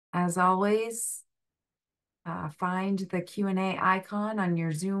As always, find the Q&A icon on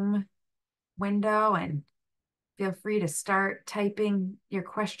your Zoom window and feel free to start typing your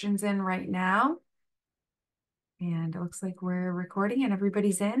questions in right now. And it looks like we're recording and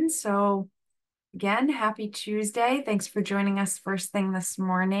everybody's in. So again, happy Tuesday. Thanks for joining us first thing this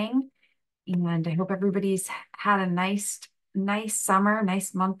morning. And I hope everybody's had a nice summer,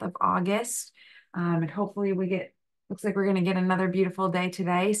 nice month of August. And hopefully looks like we're going to get another beautiful day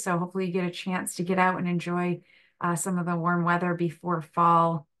today. So hopefully you get a chance to get out and enjoy some of the warm weather before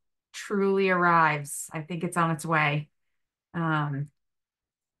fall truly arrives. I think it's on its way. Um,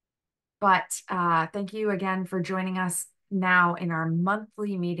 but thank you again for joining us now in our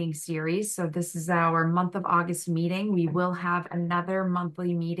monthly meeting series. So this is our month of August meeting. We will have another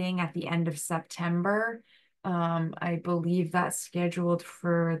monthly meeting at the end of September. I believe that's scheduled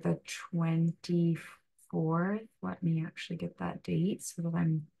for the 24th. Let me actually get that date so that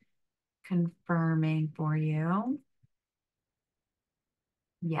I'm confirming for you.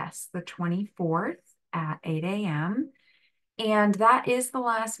 Yes, the 24th at 8 a.m. And that is the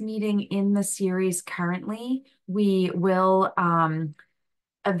last meeting in the series currently. We will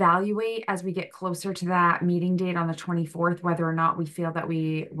evaluate as we get closer to that meeting date on the 24th, whether or not we feel that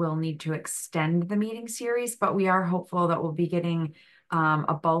we will need to extend the meeting series, but we are hopeful that we'll be getting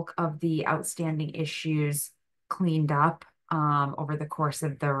a bulk of the outstanding issues cleaned up over the course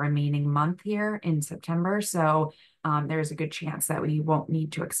of the remaining month here in September. So there's a good chance that we won't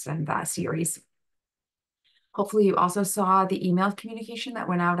need to extend that series. Hopefully you also saw the email communication that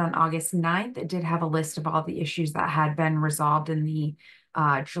went out on August 9th. It did have a list of all the issues that had been resolved in the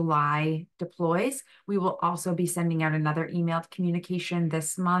July deploys. We will also be sending out another emailed communication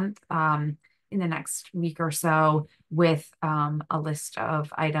this month in the next week or so with a list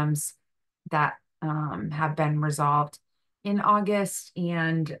of items that have been resolved in August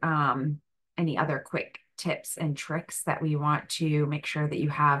and any other quick tips and tricks that we want to make sure that you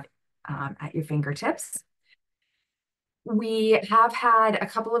have at your fingertips. We have had a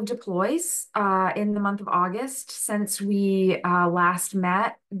couple of deploys in the month of August since we last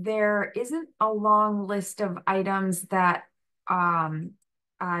met. There isn't a long list of items that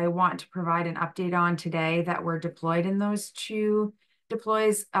I want to provide an update on today that were deployed in those two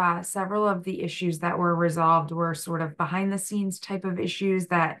deploys. Several of the issues that were resolved were sort of behind the scenes type of issues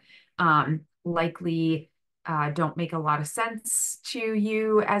that likely don't make a lot of sense to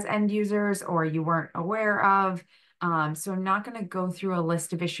you as end users or you weren't aware of. So I'm not going to go through a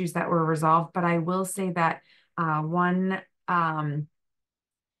list of issues that were resolved, but I will say that one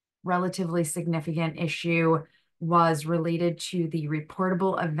relatively significant issue was related to the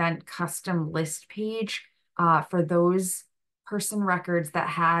reportable event custom list page for those person records that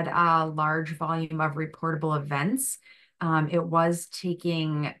had a large volume of reportable events. It was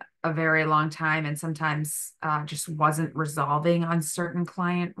taking a very long time and sometimes just wasn't resolving on certain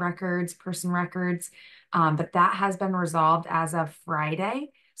client records, person records. But that has been resolved as of Friday.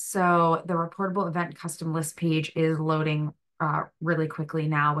 So the reportable event custom list page is loading really quickly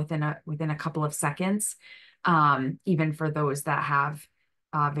now within a couple of seconds, even for those that have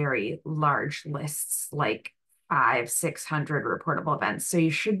very large lists like 600 reportable events. So you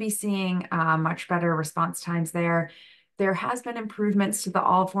should be seeing much better response times there. There has been improvements to the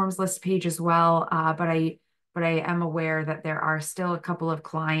all forms list page as well, but I am aware that there are still a couple of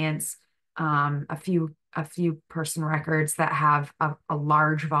clients, a few person records that have a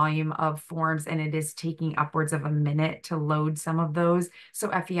large volume of forms, and it is taking upwards of a minute to load some of those. So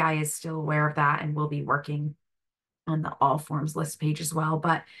FEI is still aware of that and will be working on the all forms list page as well.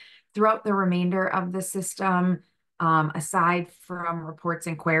 But throughout the remainder of the system, aside from reports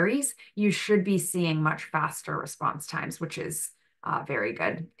and queries, you should be seeing much faster response times, which is very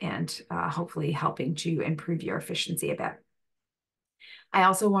good and hopefully helping to improve your efficiency a bit. I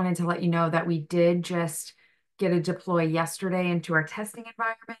also wanted to let you know that we did just get a deploy yesterday into our testing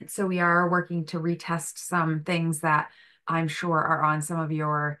environment. So we are working to retest some things that I'm sure are on some of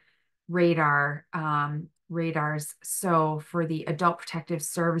your radars. So for the adult protective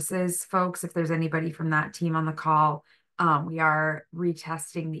services folks, if there's anybody from that team on the call, we are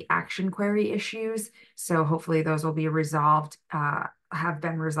retesting the action query issues. So hopefully those will be resolved, have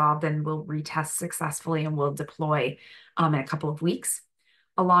been resolved and will retest successfully and will deploy in a couple of weeks.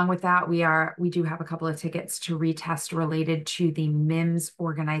 Along with that, we do have a couple of tickets to retest related to the MIMS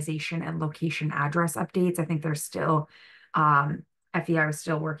organization and location address updates. I think there's still FEI is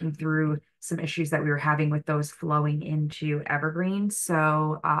still working through some issues that we were having with those flowing into Evergreen.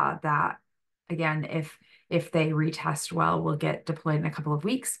 So that again, if they retest well, will get deployed in a couple of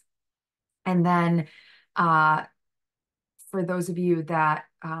weeks. And then for those of you that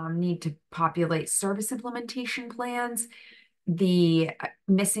need to populate service implementation plans. The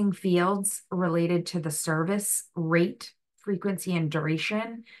missing fields related to the service rate, frequency, and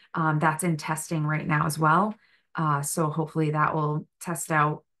duration, that's in testing right now as well. So hopefully that will test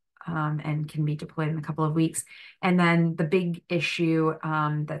out and can be deployed in a couple of weeks. And then the big issue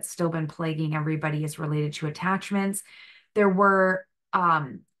that's still been plaguing everybody is related to attachments. There were a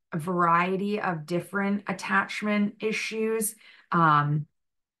variety of different attachment issues.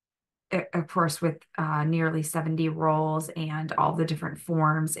 Of course, with nearly 70 roles and all the different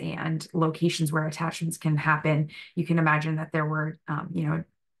forms and locations where attachments can happen, you can imagine that there were,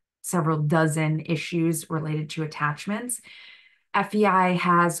 several dozen issues related to attachments. FEI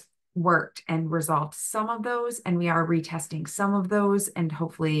has worked and resolved some of those, and we are retesting some of those, and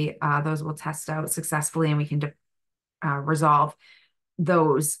hopefully those will test out successfully and we can resolve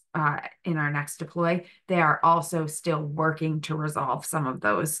those in our next deploy. They are also still working to resolve some of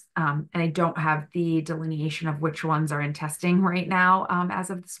those. And I don't have the delineation of which ones are in testing right now as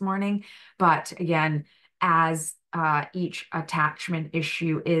of this morning. But again, as each attachment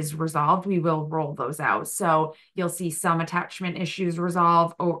issue is resolved, we will roll those out. So you'll see some attachment issues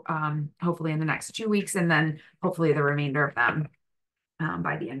resolve hopefully in the next 2 weeks, and then hopefully the remainder of them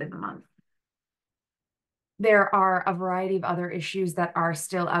by the end of the month. There are a variety of other issues that are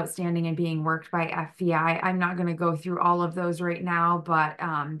still outstanding and being worked by FEI. I'm not going to go through all of those right now, but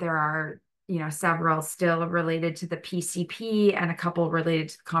there are, several still related to the PCP and a couple related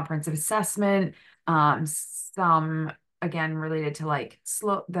to the comprehensive assessment. Some again related to like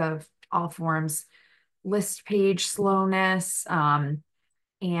the all forms list page slowness, and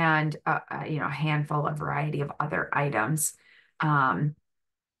a handful, a variety of other items. I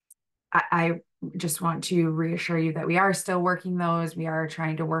just want to reassure you that we are still working those. We are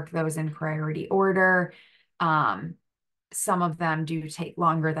trying to work those in priority order. Some of them do take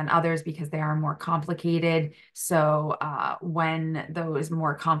longer than others because they are more complicated. So when those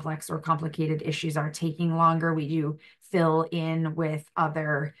more complex or complicated issues are taking longer, we do fill in with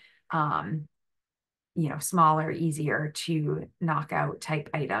other smaller, easier to knock out type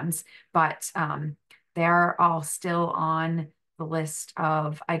items. But they're all still on the list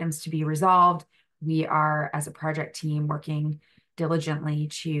of items to be resolved. We are, as a project team, working diligently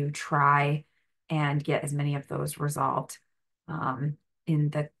to try and get as many of those resolved in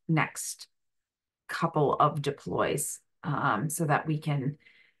the next couple of deploys, so that we can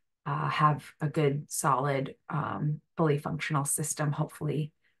have a good, solid, fully functional system,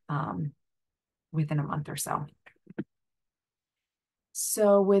 hopefully within a month or so.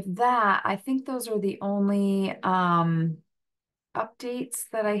 So with that, I think those are the only updates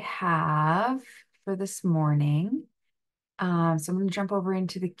that I have for this morning. So I'm going to jump over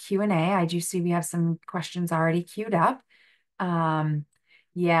into the Q&A. I do see we have some questions already queued up. So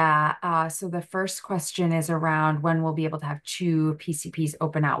the first question is around when we'll be able to have 2 PCPs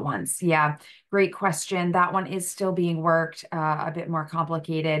open at once. Yeah, great question. That one is still being worked, a bit more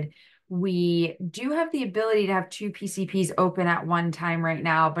complicated. We do have the ability to have 2 PCPs open at one time right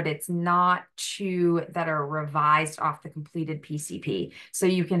now, but it's not 2 that are revised off the completed PCP. So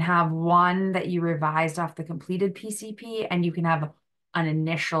you can have one that you revised off the completed PCP, and you can have an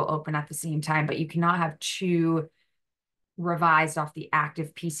initial open at the same time, but you cannot have 2 revised off the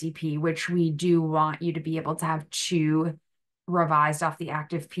active PCP, which we do want you to be able to have 2 revised off the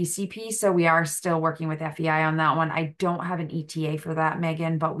active PCP. So we are still working with FEI on that one. I don't have an ETA for that,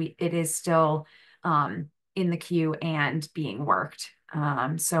 Megan, but it is still in the queue and being worked.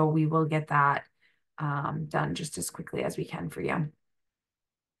 So we will get that done just as quickly as we can for you.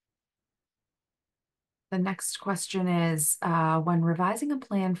 The next question is, when revising a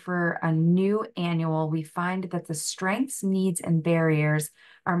plan for a new annual, we find that the strengths, needs, and barriers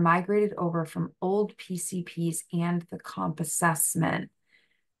are migrated over from old PCPs and the comp assessment.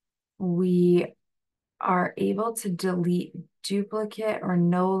 We are able to delete duplicate or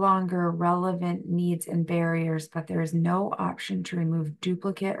no longer relevant needs and barriers, but there is no option to remove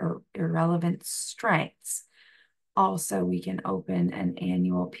duplicate or irrelevant strengths. Also, we can open an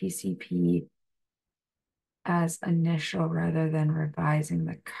annual PCP as initial rather than revising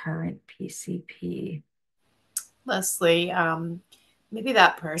the current PCP. Leslie, maybe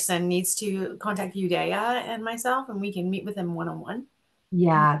that person needs to contact Udaya and myself, and we can meet with them one-on-one.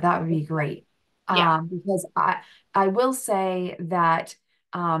 Yeah, that would be great. Yeah. Because I will say that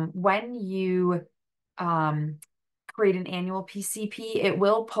when you create an annual PCP, it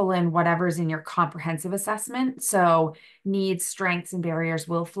will pull in whatever's in your comprehensive assessment. So needs, strengths, and barriers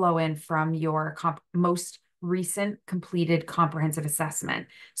will flow in from your most recent completed comprehensive assessment.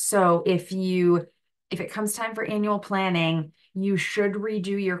 So if you if it comes time for annual planning, you should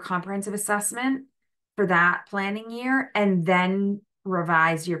redo your comprehensive assessment for that planning year and then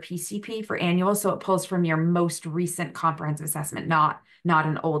revise your PCP for annual. So it pulls from your most recent comprehensive assessment, not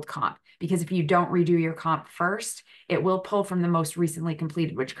an old comp. Because if you don't redo your comp first, it will pull from the most recently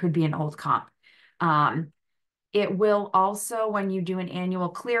completed, which could be an old comp. It will also, when you do an annual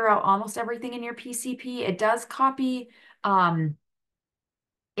clear out almost everything in your PCP, it does copy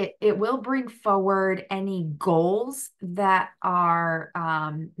it will bring forward any goals that are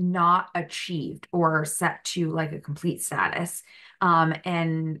not achieved or set to like a complete status.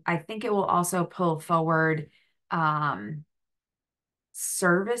 And I think it will also pull forward um,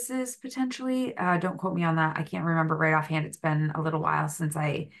 services potentially. Don't quote me on that. I can't remember right offhand. It's been a little while since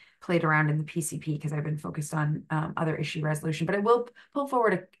I played around in the PCP because I've been focused on other issue resolution, but it will pull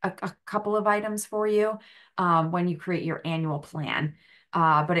forward a couple of items for you when you create your annual plan.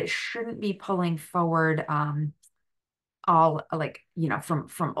 But it shouldn't be pulling forward all like,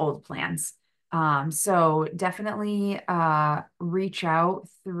 from old plans. So definitely reach out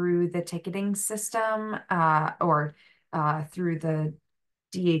through the ticketing system or through the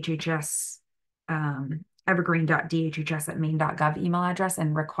DHHS evergreen.dhhs at maine.gov email address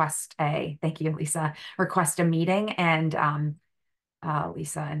and thank you, Lisa, request a meeting. And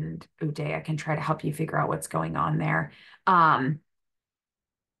Lisa and Uday can try to help you figure out what's going on there. Um,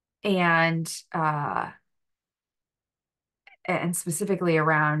 and and specifically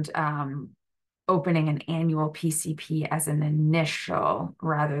around opening an annual PCP as an initial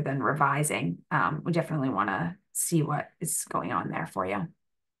rather than revising. We definitely want to see what is going on there for you.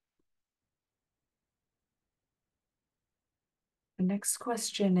 The next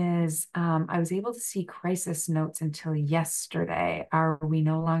question is, I was able to see crisis notes until yesterday. Are we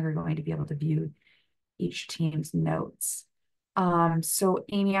no longer going to be able to view each team's notes? So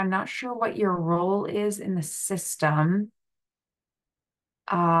Amy, I'm not sure what your role is in the system,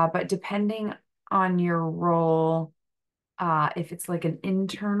 but depending on your role, if it's like an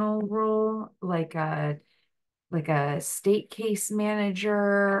internal role, like a state case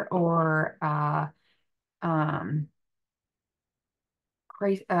manager or um,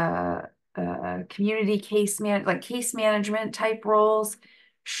 uh, community like case management type roles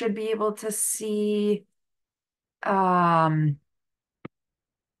should be able to see. Um,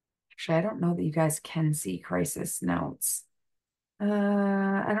 Actually, I don't know that you guys can see crisis notes.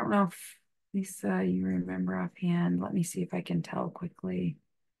 I don't know if Lisa, you remember offhand. Let me see if I can tell quickly.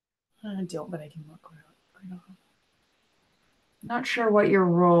 I don't, but I can look right off. Not sure what your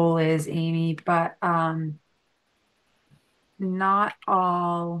role is, Amy, but not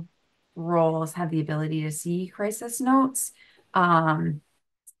all roles have the ability to see crisis notes. Um,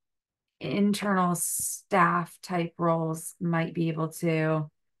 Internal staff type roles might be able to,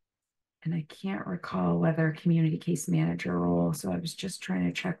 and I can't recall whether community case manager role. So I was just trying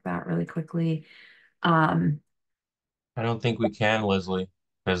to check that really quickly. Um, I don't think we can, Leslie,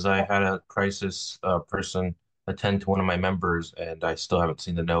 because I had a crisis person attend to one of my members and I still haven't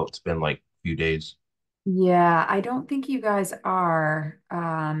seen the note. It's been like a few days. yeah, I don't think you guys are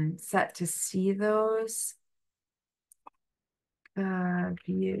set to see those.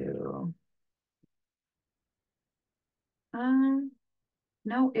 View. Um,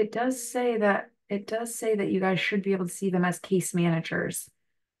 no, it does say that you guys should be able to see them as case managers,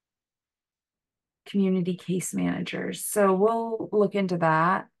 community case managers. So we'll look into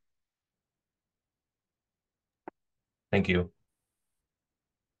that. Thank you.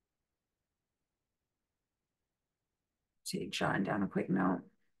 Take jotting down a quick note.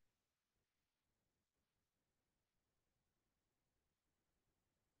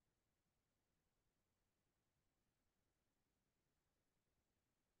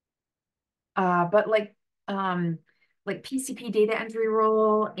 But like PCP data entry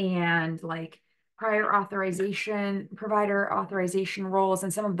role and like provider authorization roles,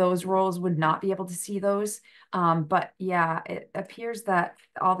 and some of those roles would not be able to see those. But yeah, it appears that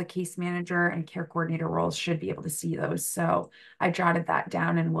all the case manager and care coordinator roles should be able to see those. So I jotted that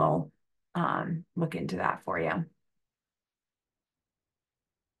down and we'll look into that for you.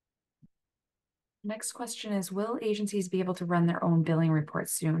 Next question is, will agencies be able to run their own billing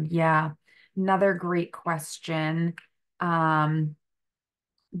reports soon? Yeah, another great question. Um,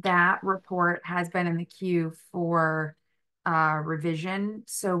 that report has been in the queue for revision.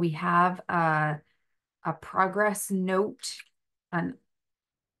 So we have a progress note, an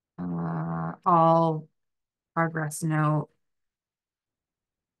all progress note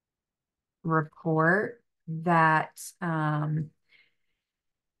report that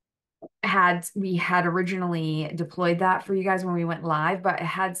we had originally deployed that for you guys when we went live, but it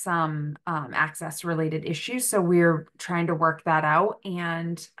had some access related issues. So we're trying to work that out.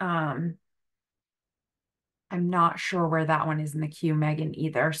 And I'm not sure where that one is in the queue, Megan,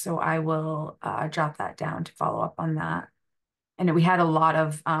 either. So I will jot that down to follow up on that. And we had a lot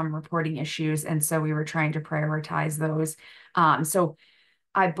of reporting issues, and so we were trying to prioritize those. So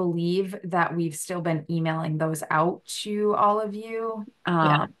I believe that we've still been emailing those out to all of you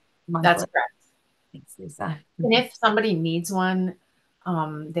Yeah, that's monthly. correct. Thanks, Lisa. And if somebody needs one,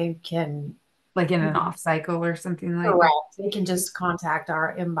 they can, Like in an off cycle or something like that. correct. They can just contact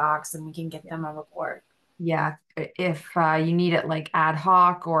our inbox and we can get them a report. Yeah, if you need it like ad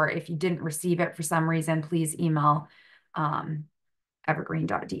hoc, or if you didn't receive it for some reason, please email um,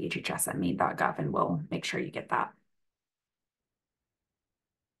 evergreen.dhhs@maine.gov and we'll make sure you get that.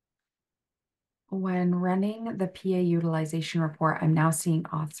 When running the PA utilization report, I'm now seeing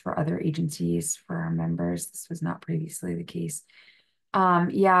auths for other agencies for our members. This was not previously the case.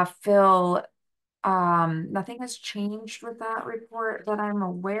 Yeah, Phil, nothing has changed with that report that I'm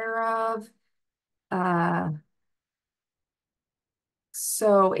aware of. Uh,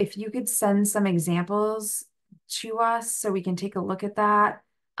 so if you could send some examples to us so we can take a look at that,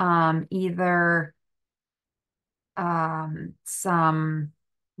 either some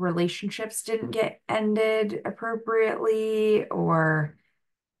relationships didn't get ended appropriately, or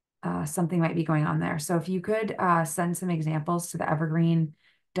something might be going on there. So if you could send some examples to the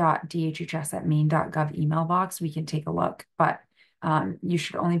evergreen.dhhs@maine.gov email box, we can take a look. But you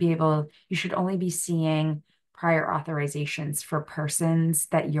should only be seeing prior authorizations for persons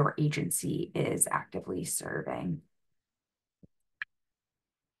that your agency is actively serving.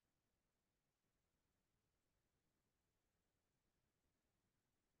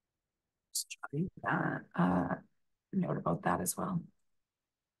 Just jotting that note about that as well.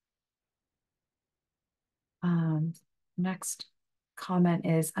 Next comment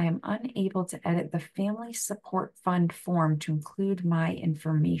is, I am unable to edit the Family Support Fund form to include my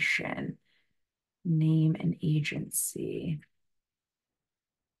information, name and agency.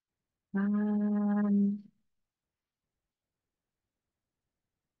 I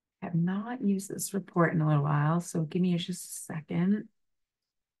have not used this report in a little while, so give me just a second.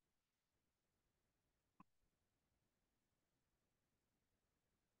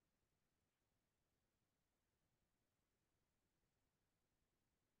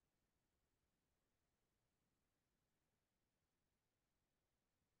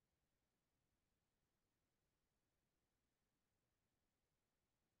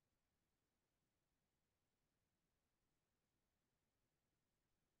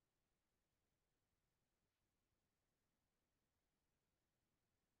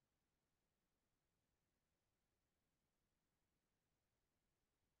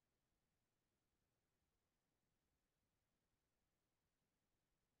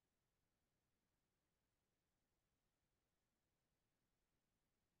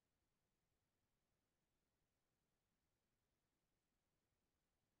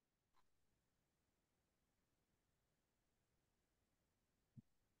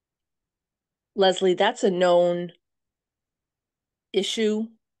 Leslie, that's a known issue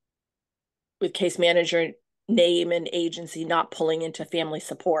with case manager name and agency not pulling into family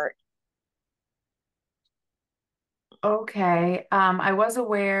support. Okay, I was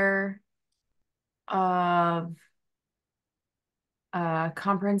aware of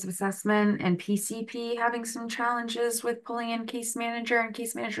comprehensive assessment and PCP having some challenges with pulling in case manager and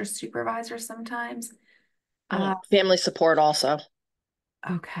case manager supervisor sometimes. Family support also.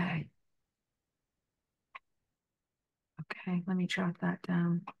 Okay. Okay, let me jot that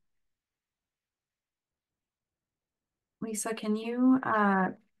down. Lisa, can you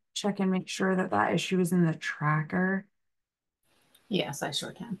check and make sure that that issue is in the tracker? Yes, I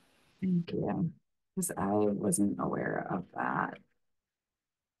sure can. Thank you. Because I wasn't aware of that.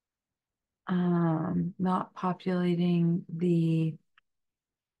 Not populating the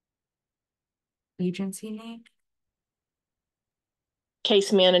agency name.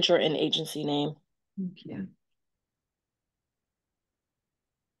 Case manager and agency name. Thank you.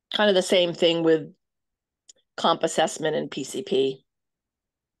 Kind of the same thing with comp assessment and PCP.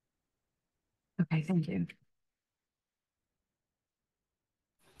 Okay, thank you.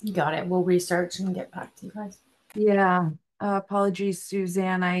 You got it. We'll research and get back to you guys. Yeah, apologies,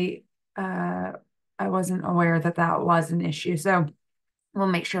 Suzanne. I wasn't aware that that was an issue, so we'll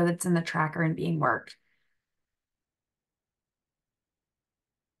make sure that's in the tracker and being worked.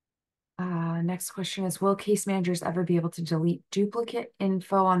 Next question is, will case managers ever be able to delete duplicate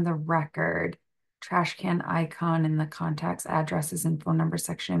info on the record? trash can icon in the contacts, addresses, and phone number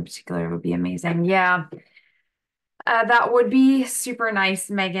section in particular would be amazing. Yeah. That would be super nice,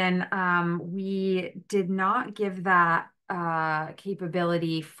 Megan. We did not give that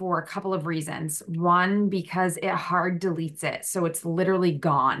capability for a couple of reasons. One, because it hard deletes it. So it's literally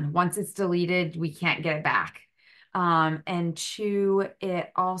gone. Once it's deleted, we can't get it back. And two,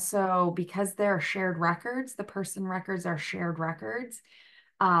 it also, because they're shared records, the person records are shared records.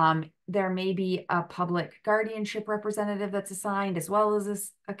 There may be a public guardianship representative that's assigned, as well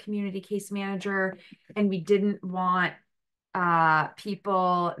as a community case manager. And we didn't want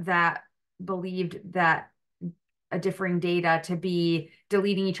people that believed that a differing data to be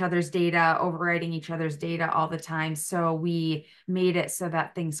deleting each other's data, overwriting each other's data all the time. So we made it so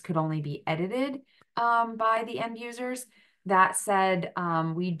that things could only be edited by the end users. That said,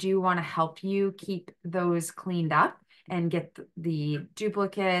 we do want to help you keep those cleaned up and get the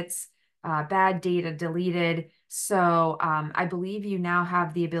duplicates, bad data deleted. So I believe you now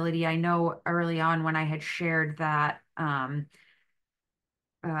have the ability. I know early on when I had shared that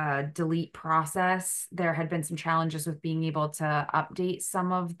delete process, there had been some challenges with being able to update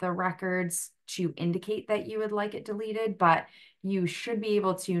some of the records to indicate that you would like it deleted, but you should be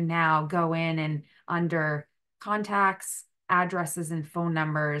able to now go in and under contacts, addresses, and phone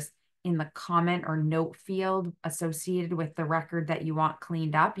numbers in the comment or note field associated with the record that you want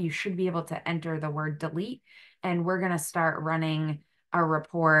cleaned up, you should be able to enter the word delete. And we're going to start running a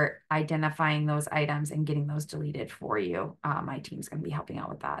report identifying those items and getting those deleted for you. My team's going to be helping out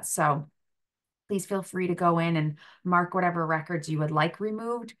with that. So please feel free to go in and mark whatever records you would like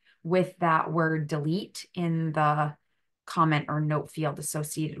removed with that word delete in the comment or note field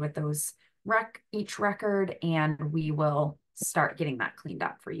associated with those each record, and we will start getting that cleaned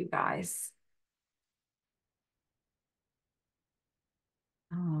up for you guys.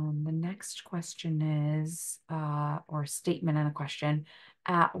 The next question is, or statement and a question.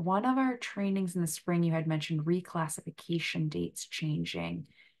 At one of our trainings in the spring, you had mentioned reclassification dates changing.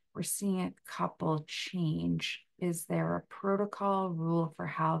 We're seeing a couple change. Is there a protocol rule for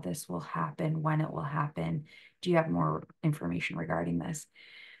how this will happen, when it will happen? Do you have more information regarding this?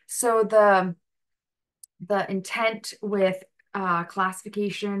 So the intent with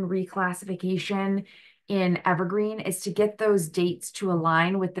classification, reclassification in Evergreen is to get those dates to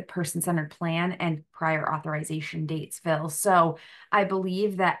align with the person-centered plan and prior authorization dates, Phil. So I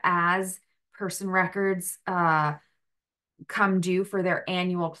believe that as person records come due for their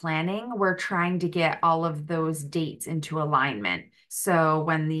annual planning, we're trying to get all of those dates into alignment. So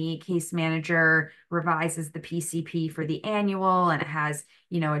when the case manager revises the PCP for the annual and it has,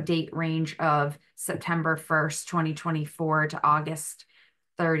 a date range of September 1st, 2024 to August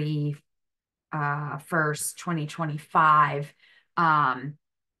 31st, 2025,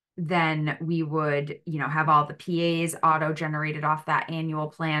 then we would, have all the PAs auto-generated off that annual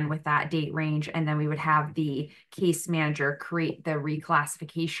plan with that date range. And then we would have the case manager create the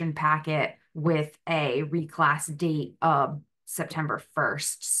reclassification packet with a reclass date of September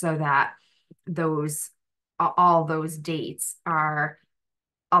 1st so that all those dates are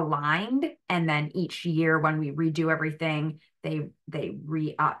aligned. And then each year when we redo everything, they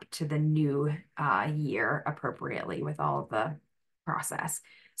re-up to the new year appropriately with all of the process.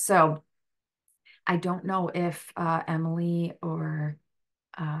 So I don't know if Emily or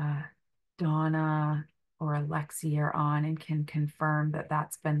Donna or Alexi are on and can confirm that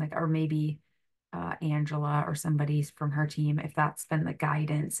that's been or maybe Angela or somebody from her team, if that's been the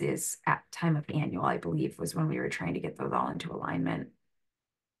guidance is at time of annual, I believe was when we were trying to get those all into alignment.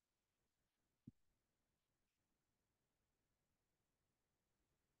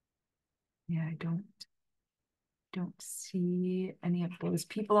 Yeah, I don't see any of those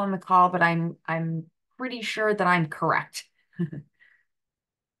people on the call, but I'm pretty sure that I'm correct.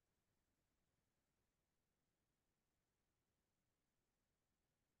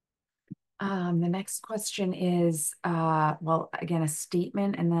 The next question is, well, again, a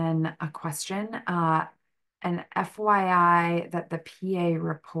statement and then a question. An FYI that the PA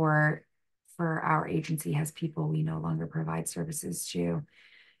report for our agency has people we no longer provide services to.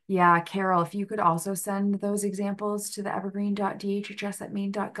 Yeah, Carol, if you could also send those examples to the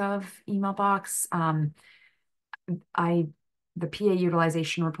evergreen.dhs@maine.gov email box. The PA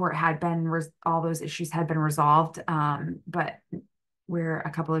utilization report had been, all those issues had been resolved, but where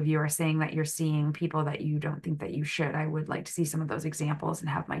a couple of you are saying that you're seeing people that you don't think that you should, I would like to see some of those examples and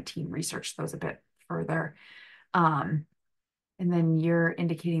have my team research those a bit further. And then you're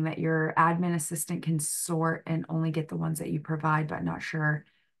indicating that your admin assistant can sort and only get the ones that you provide, but not sure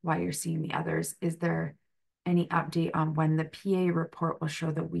why you're seeing the others. Is there any update on when the PA report will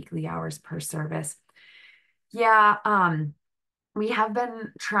show the weekly hours per service? Yeah, we have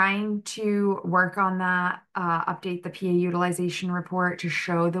been trying to work on that, update the PA utilization report to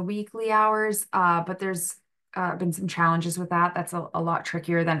show the weekly hours, but there's been some challenges with that. That's a lot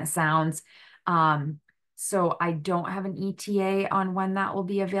trickier than it sounds. So I don't have an ETA on when that will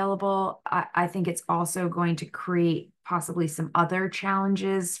be available. I think it's also going to create possibly some other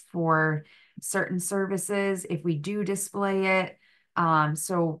challenges for certain services if we do display it.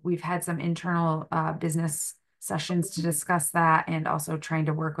 So we've had some internal business sessions to discuss that, and also trying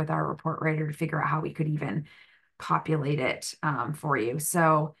to work with our report writer to figure out how we could even populate it for you.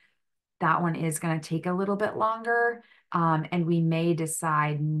 So that one is going to take a little bit longer, and we may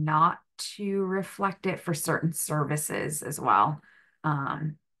decide not to reflect it for certain services as well.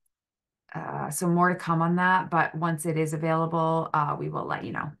 So more to come on that, but once it is available, we will let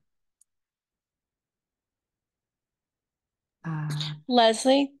you know.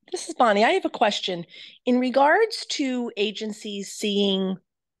 Leslie, this is Bonnie. I have a question. In regards to agencies seeing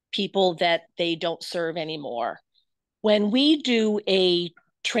people that they don't serve anymore, when we do a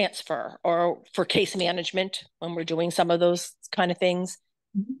transfer or for case management, when we're doing some of those kind of things,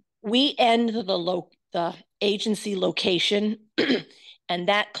 we end the agency location and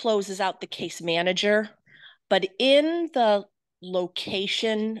that closes out the case manager. But in the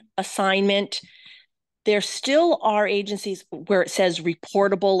location assignment, there still are agencies where it says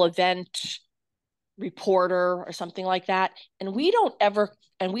reportable event reporter or something like that. And we don't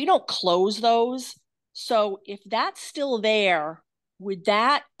close those. So if that's still there, would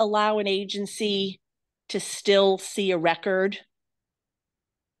that allow an agency to still see a record?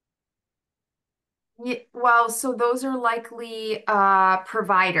 Yeah, well, so those are likely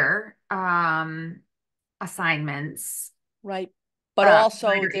provider assignments. Right. But also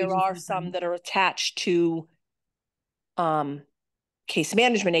Provider there are agency some assignments. that are attached to case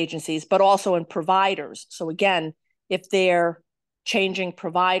management agencies, but also in providers. So again, if they're changing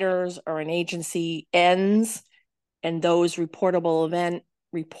providers or an agency ends and those reportable event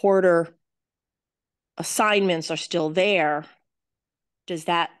reporter assignments are still there, does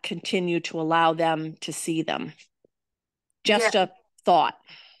that continue to allow them to see them? Just Yeah, a thought.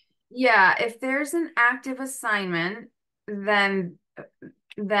 yeah. If there's an active assignment, then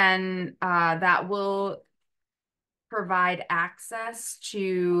that will provide access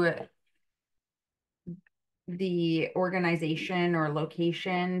to the organization or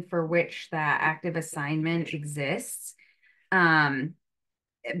location for which that active assignment exists. But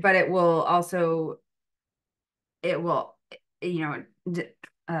it will also, it will, you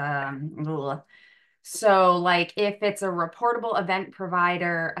know, so like if it's a reportable event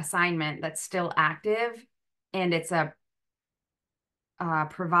provider assignment that's still active and it's a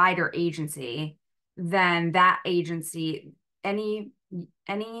provider agency, then that agency, any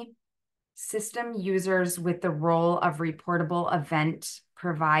system users with the role of reportable event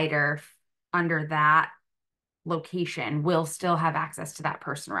provider under that location will still have access to that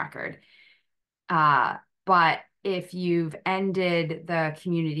person record. But if you've ended the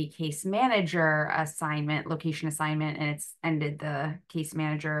community case manager assignment, location assignment, and it's ended the case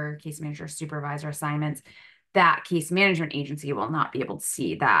manager supervisor assignments, that case management agency will not be able to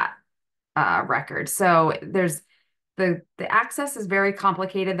see that record. So there's the access is very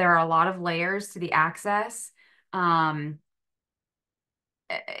complicated. There are a lot of layers to the access.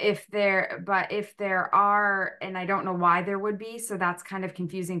 If there are, and I don't know why there would be, so that's kind of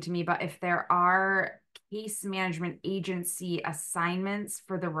confusing to me, but if there are case management agency assignments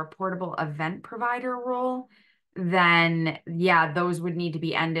for the reportable event provider role, then yeah, those would need to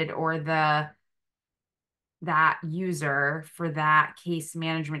be ended, or that user for that case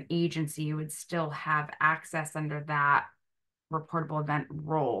management agency would still have access under that reportable event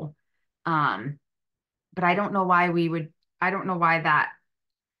role. But I don't know why that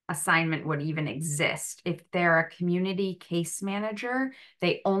assignment would even exist. If they're a community case manager,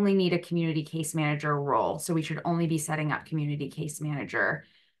 they only need a community case manager role. So we should only be setting up community case manager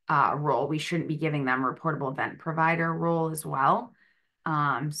role. We shouldn't be giving them reportable event provider role as well.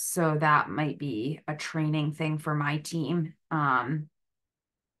 So that might be a training thing for my team.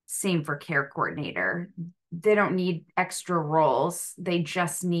 Same for care coordinator. They don't need extra roles. They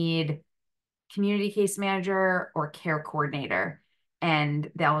just need community case manager or care coordinator,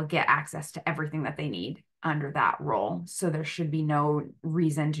 and they'll get access to everything that they need under that role. So there should be no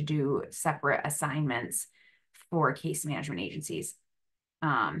reason to do separate assignments for case management agencies.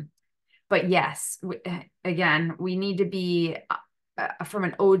 But yes, again, we need to be, from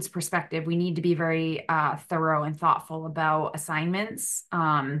an ODES perspective, we need to be very thorough and thoughtful about assignments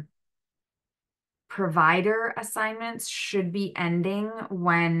provider assignments should be ending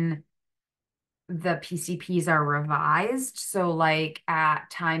when the PCPs are revised. So like at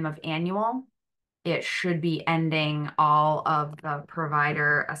time of annual, it should be ending all of the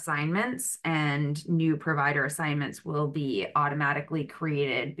provider assignments, and new provider assignments will be automatically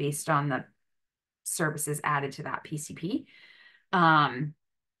created based on the services added to that PCP.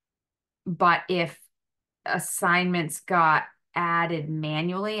 But if assignments got added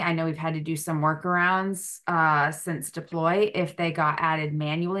manually, I know we've had to do some workarounds since deploy. If they got added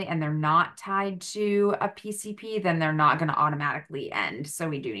manually and they're not tied to a PCP, then they're not going to automatically end. So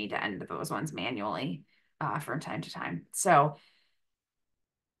we do need to end those ones manually from time to time. So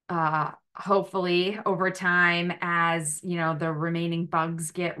hopefully over time, as you know, the remaining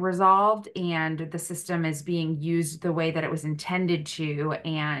bugs get resolved and the system is being used the way that it was intended to,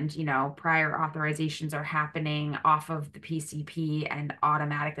 and you know, prior authorizations are happening off of the PCP and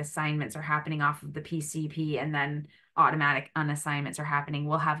automatic assignments are happening off of the PCP, and then automatic unassignments are happening,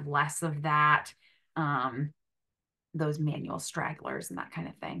 we'll have less of that, those manual stragglers and that kind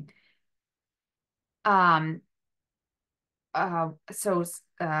of thing.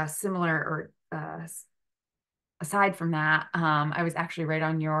 Similar or aside from that, I was actually right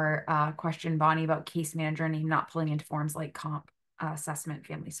on your question, Bonnie, about case manager name not pulling into forms like comp, assessment,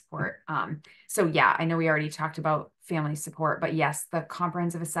 family support. So yeah, I know we already talked about family support, but yes, the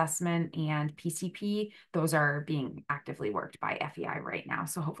comprehensive assessment and PCP, those are being actively worked by FEI right now.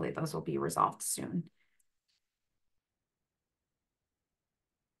 So hopefully those will be resolved soon.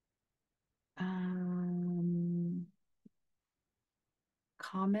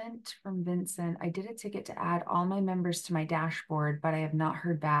 Comment from Vincent. I did a ticket to add all my members to my dashboard, but I have not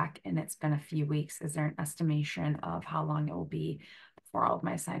heard back and it's been a few weeks. Is there an estimation of how long it will be before all of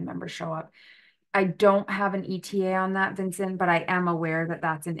my assigned members show up? I don't have an ETA on that, Vincent, but I am aware that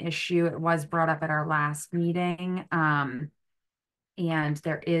that's an issue. It was brought up at our last meeting. And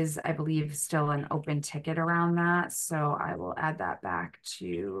there is, I believe, still an open ticket around that. So I will add that back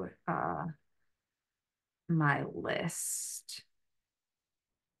to my list.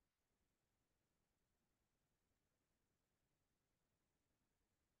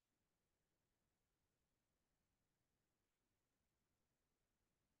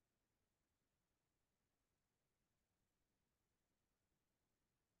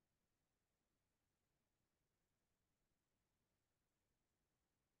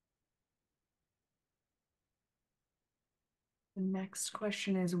 The next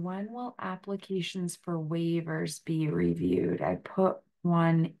question is, when will applications for waivers be reviewed? I put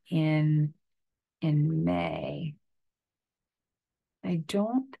one in May. I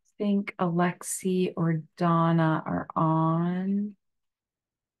don't think Alexi or Donna are on,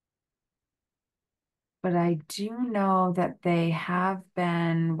 but I do know that they have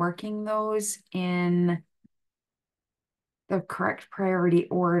been working those in the correct priority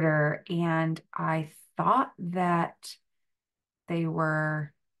order, and I thought that they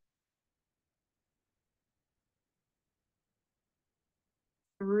were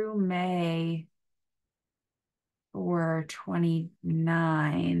through May for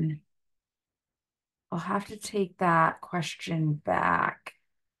 29. I'll have to take that question back,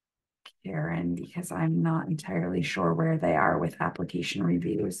 Karen, because I'm not entirely sure where they are with application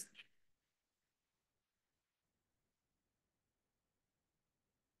reviews.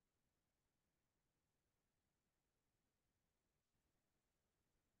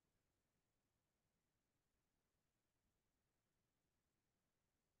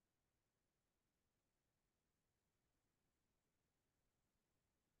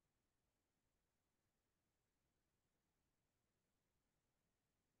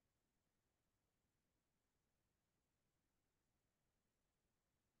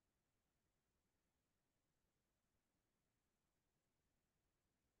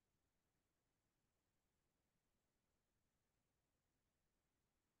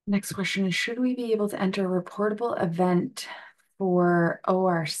 Next question is, should we be able to enter a reportable event for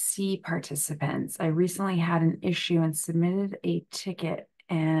ORC participants? I recently had an issue and submitted a ticket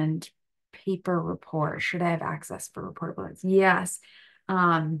and paper report. Should I have access for reportable events? Yes.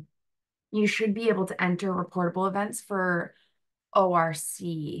 You should be able to enter reportable events for ORC.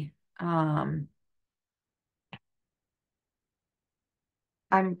 I'm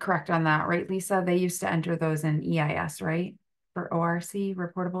correct on that, right, Lisa? They used to enter those in EIS, right? For ORC,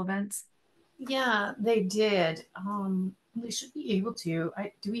 reportable events? Yeah, they did. They should be able to.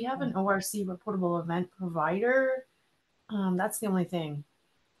 Do we have an ORC reportable event provider? That's the only thing.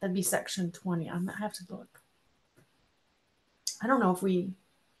 That'd be section 20. I have to look. I don't know if we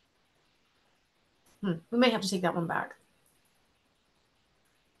may have to take that one back.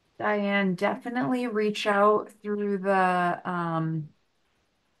 Diane, definitely reach out through the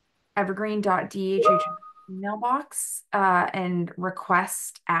evergreen.dhh mailbox and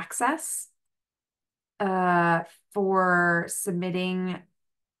request access uh, for submitting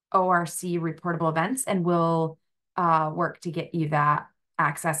ORC reportable events, and we'll work to get you that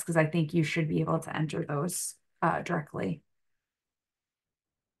access because I think you should be able to enter those directly.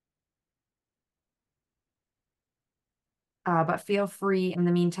 But feel free in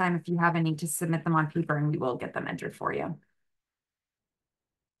the meantime, if you have any, to submit them on paper and we will get them entered for you.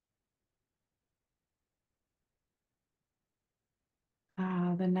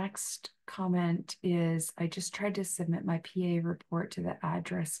 The next comment is, I just tried to submit my PA report to the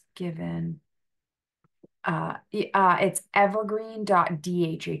address given. It's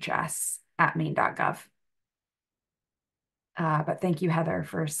evergreen.dhhs@maine.gov. But thank you, Heather,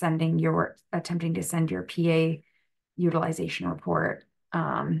 for attempting to send your PA utilization report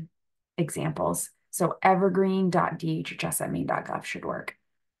examples. So evergreen.dhhs@maine.gov should work.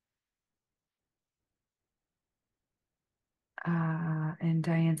 And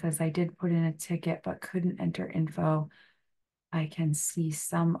Diane says, I did put in a ticket, but couldn't enter info. I can see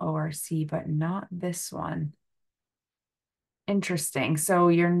some ORC, but not this one. Interesting. So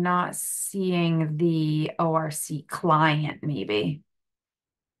you're not seeing the ORC client, maybe.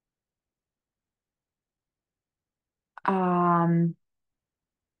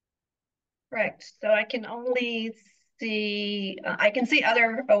 Correct. So I can only see, I can see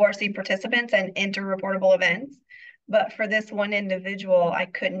other ORC participants and enter reportable events, but for this one individual, I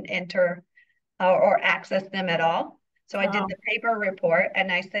couldn't enter or access them at all. So I did the paper report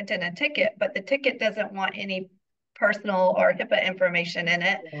and I sent in a ticket, but the ticket doesn't want any personal or HIPAA information in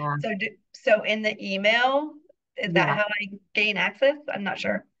it. Yeah. So in the email, is that Yeah. how I gain access? I'm not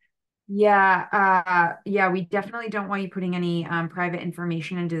sure. Yeah, we definitely don't want you putting any private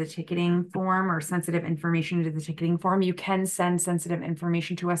information into the ticketing form or sensitive information into the ticketing form. You can send sensitive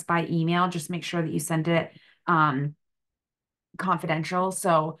information to us by email. Just make sure that you send it confidential.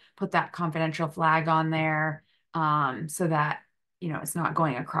 So put that confidential flag on there so that it's not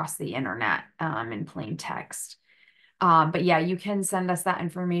going across the internet in plain text. But yeah, you can send us that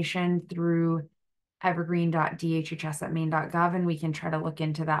information through evergreen.dhhs@maine.gov and we can try to look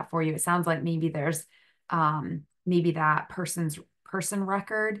into that for you. It sounds like maybe there's maybe that person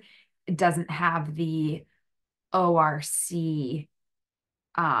record doesn't have the ORC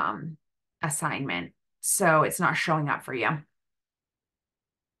assignment, so it's not showing up for you.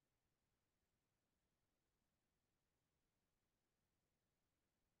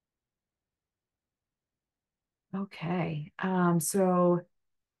 Okay, so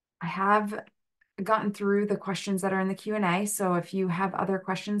I have gotten through the questions that are in the Q&A. So if you have other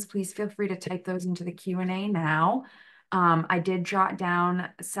questions, please feel free to type those into the Q&A now. I did jot down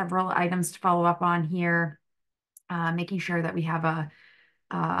several items to follow up on here, making sure that we have a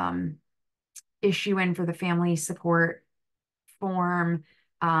issue in for the family support form,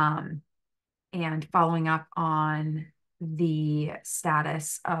 and following up on the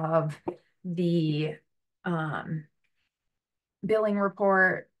status of the billing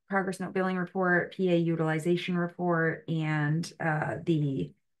report, progress note billing report, PA utilization report, and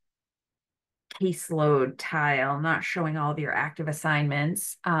the caseload tile, not showing all of your active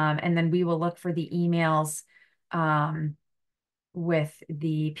assignments. And then we will look for the emails with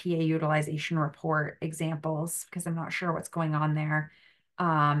the PA utilization report examples, because I'm not sure what's going on there.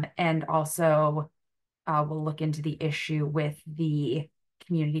 And also we'll look into the issue with the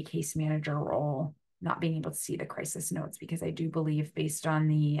community case manager role not being able to see the crisis notes, because I do believe based on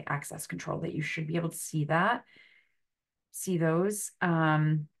the access control that you should be able to see those.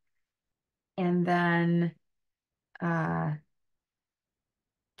 And then Karen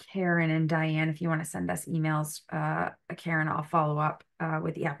and Diane, if you want to send us emails, Karen, I'll follow up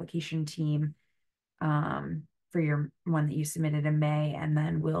with the application team for your one that you submitted in May, and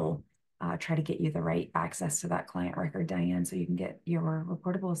then we'll try to get you the right access to that client record, Diane, so you can get your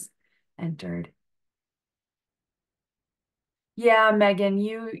reportables entered. Yeah, Megan,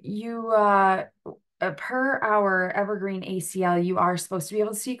 you per our Evergreen ACL, you are supposed to be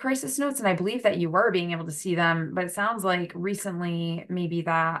able to see crisis notes, and I believe that you were being able to see them, but it sounds like recently maybe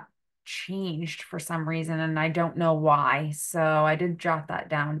that changed for some reason, and I don't know why. So I did jot that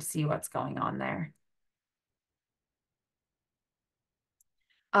down to see what's going on there.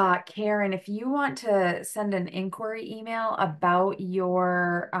 Karen, if you want to send an inquiry email about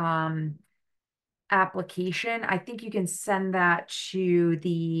your application, I think you can send that to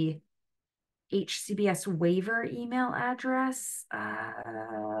the HCBS waiver email address.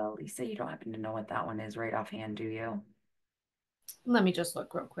 Lisa, you don't happen to know what that one is right offhand, do you? Let me just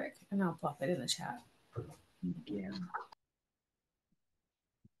look real quick and I'll pop it in the chat. Thank you.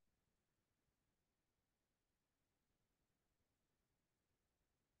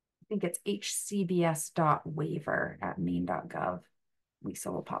 I think it's hcbs.waiver@maine.gov.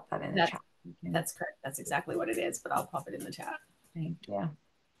 Lisa will pop that in the chat. That's correct. That's exactly what it is, but I'll pop it in the chat. Thank you.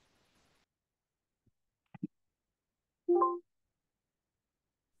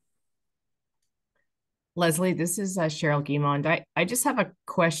 Leslie, this is Cheryl Guimond. I just have a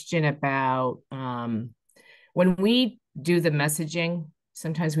question about when we do the messaging,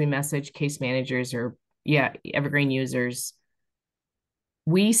 sometimes we message case managers or, yeah, Evergreen users.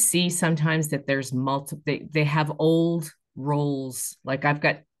 We see sometimes that there's multiple, they have old roles. Like I've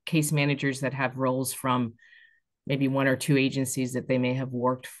got case managers that have roles from maybe one or two agencies that they may have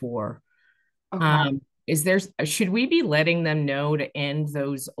worked for. Okay. Should we be letting them know to end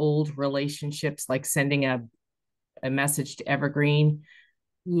those old relationships, like sending a message to Evergreen?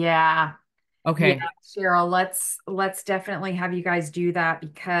 Yeah. Yeah, Okay. Cheryl, let's definitely have you guys do that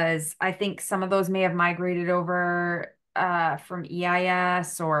because I think some of those may have migrated over from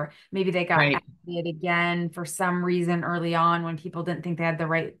EIS, or maybe they got Right. added again for some reason early on when people didn't think they had the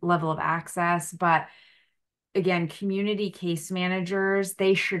right level of access. But again, community case managers,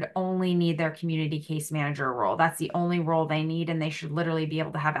 they should only need their community case manager role. That's the only role they need, and they should literally be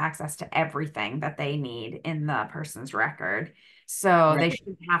able to have access to everything that they need in the person's record. So they Right.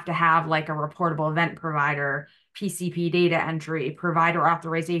 shouldn't have to have like a reportable event provider, PCP data entry, provider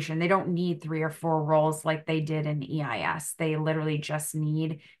authorization. They don't need 3 or 4 roles like they did in EIS. They literally just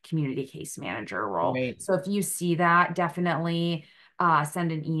need community case manager role. Right. So if you see that, definitely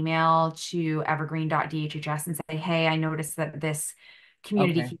send an email to evergreen.dhhs and say, hey, I noticed that this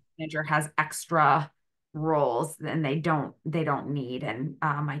community Okay. case manager has extra roles and they don't need. And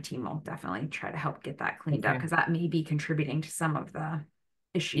my team will definitely try to help get that cleaned up Okay. because that may be contributing to some of the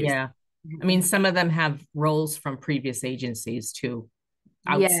issues. Yeah. I mean, some of them have roles from previous agencies too,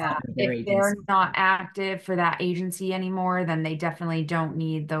 outside Yeah, of their if they're agency. not active for that agency anymore, then they definitely don't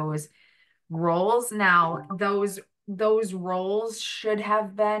need those roles. Now, those roles should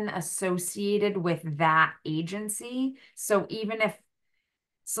have been associated with that agency. So even if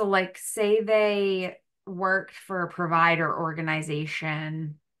so like say they worked for a provider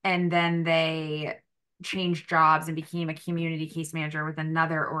organization and then they changed jobs and became a community case manager with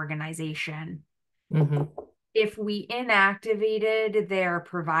another organization. Mm-hmm. If we inactivated their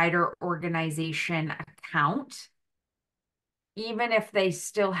provider organization account, even if they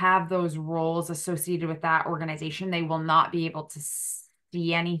still have those roles associated with that organization, they will not be able to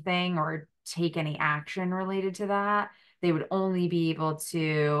see anything or take any action related to that. They would only be able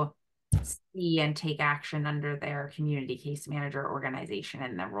to see and take action under their community case manager organization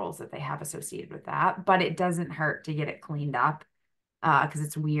and the roles that they have associated with that. But it doesn't hurt to get it cleaned up because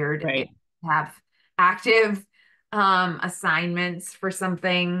it's weird to Right. have active assignments for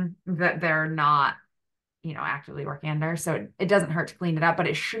something that they're not actively working under. So it doesn't hurt to clean it up, but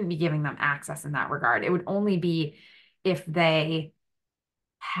it shouldn't be giving them access in that regard. It would only be if they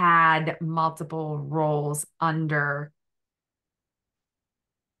had multiple roles under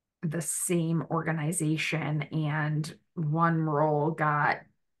the same organization and one role got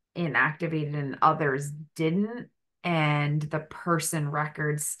inactivated and others didn't. And the person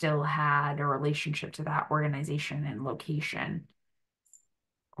record still had a relationship to that organization and location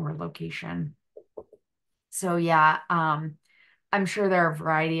or location. So yeah, I'm sure there are a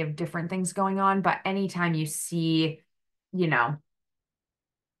variety of different things going on, but anytime you see, you know,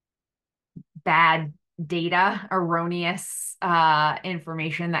 bad data, erroneous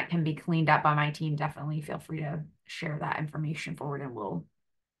information that can be cleaned up by my team, definitely feel free to share that information forward and we'll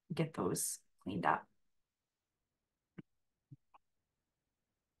get those cleaned up.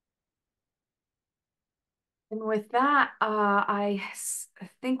 And with that, I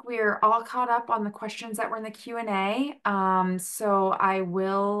think we're all caught up on the questions that were in the Q&A. So I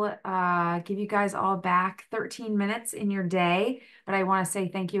will give you guys all back 13 minutes in your day. But I want to say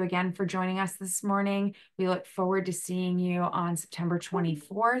thank you again for joining us this morning. We look forward to seeing you on September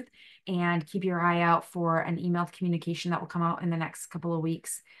 24th. And keep your eye out for an emailed communication that will come out in the next couple of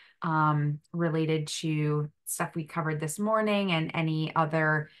weeks related to stuff we covered this morning and any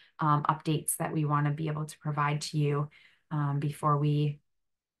other updates that we want to be able to provide to you before we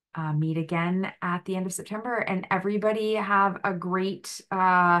meet again at the end of September. And everybody have a great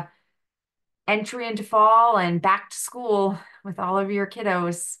entry into fall and back to school with all of your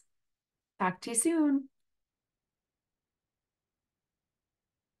kiddos. Talk to you soon.